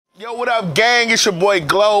Yo, what up, gang? It's your boy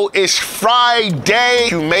GLO. It's Friday.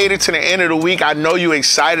 You made it to the end of the week. I know you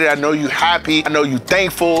excited. I know you happy. I know you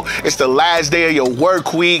thankful. It's the last day of your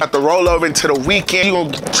work week. Got to roll over into the weekend. You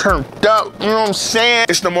gonna get turned up. You know what I'm saying?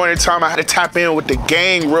 It's the morning time. I had to tap in with the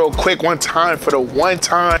gang real quick one time for the one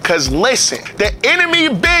time. Cause listen, the enemy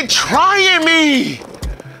been trying me.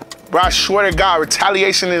 Bro, I swear to God,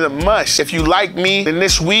 retaliation is a must. If you like me, then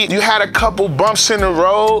this week, you had a couple bumps in the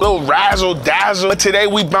road, little razzle dazzle. But today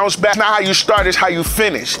we bounce back. It's not how you start, it's how you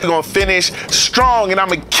finish. We're gonna finish strong, and I'm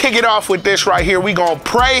gonna kick it off with this right here. We gonna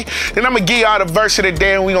pray, then I'm gonna give y'all the verse of the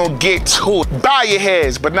day, and we gonna get to it. Bow your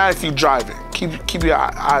heads, but not if you driving. Keep your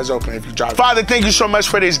eyes open if you drive. Father, thank you so much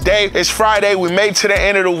for this day. It's Friday. We made to the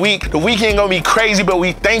end of the week. The weekend gonna be crazy, but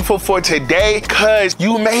we thankful for today because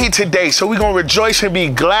you made today. So we gonna rejoice and be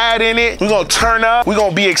glad in it. We're gonna turn up. We're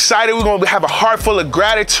gonna be excited. We're gonna have a heart full of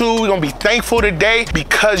gratitude. We're gonna be thankful today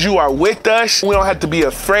because you are with us. We don't have to be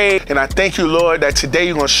afraid. And I thank you, Lord, that today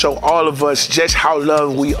you're gonna show all of us just how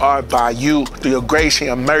loved we are by you through your grace and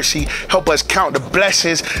your mercy. Help us count the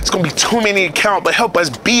blessings. It's gonna be too many to count, but help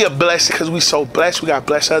us be a blessing because we so blessed. We got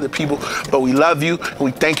blessed other people, but we love you and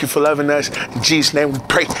we thank you for loving us. In Jesus' name we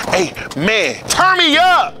pray. Amen. Turn me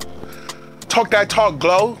up. Talk that talk,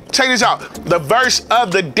 GLO. Check this out. The verse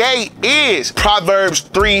of the day is Proverbs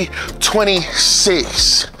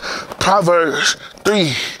 3:26. Proverbs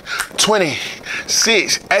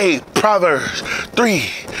 3:26. Proverbs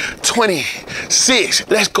 3:26.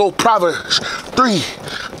 Let's go, Proverbs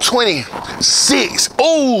 3:26.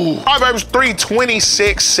 Ooh. Proverbs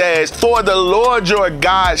 3:26 says, "For the Lord your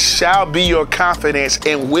God shall be your confidence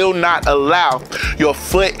and will not allow your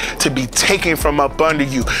foot to be taken from up under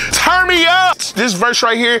you." Turn me up. This verse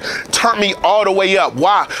right here turned me all the way up.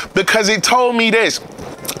 Why? Because it told me this.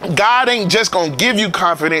 God ain't just gonna give you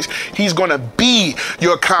confidence, he's gonna be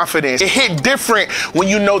your confidence. It hit different when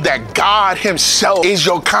you know that God himself is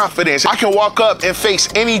your confidence. I can walk up and face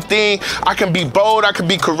anything. I can be bold, I can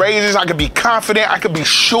be courageous, I can be confident, I can be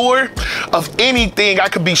sure of anything. I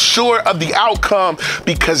can be sure of the outcome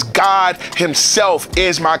because God himself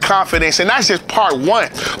is my confidence. And that's just part one.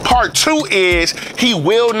 Part two is he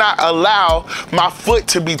will not allow my foot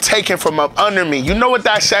to be taken from up under me. You know what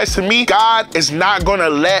that says to me? God is not gonna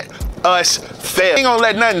let us fail. He ain't gonna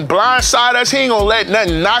let nothing blindside us. He ain't gonna let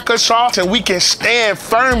nothing knock us off, and we can stand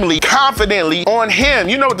firmly, confidently on him.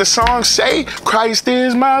 You know what the song say? Christ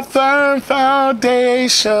is my firm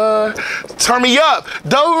foundation. Turn me up.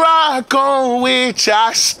 The rock on which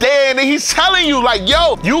I stand. And he's telling you like,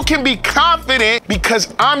 yo, you can be confident because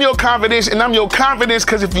I'm your confidence, and I'm your confidence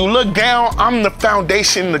because if you look down, I'm the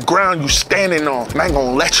foundation, the ground you standing on. And I ain't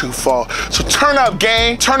gonna let you fall. So turn up,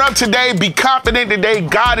 gang. Turn up today. Be confident today.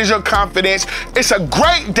 God is your confidence. It's a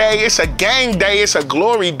great day. It's a gang day. It's a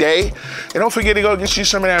glory day. And don't forget to go get you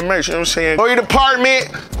some of that merch. You know what I'm saying? Go to your department.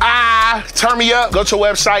 Turn me up. Go to a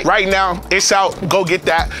website right now. It's out. Go get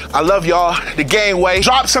that. I love y'all. The gang way.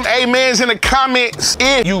 Drop some amens in the comments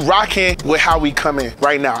if you rocking with how we coming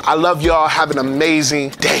right now. I love y'all. Have an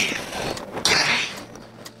amazing day.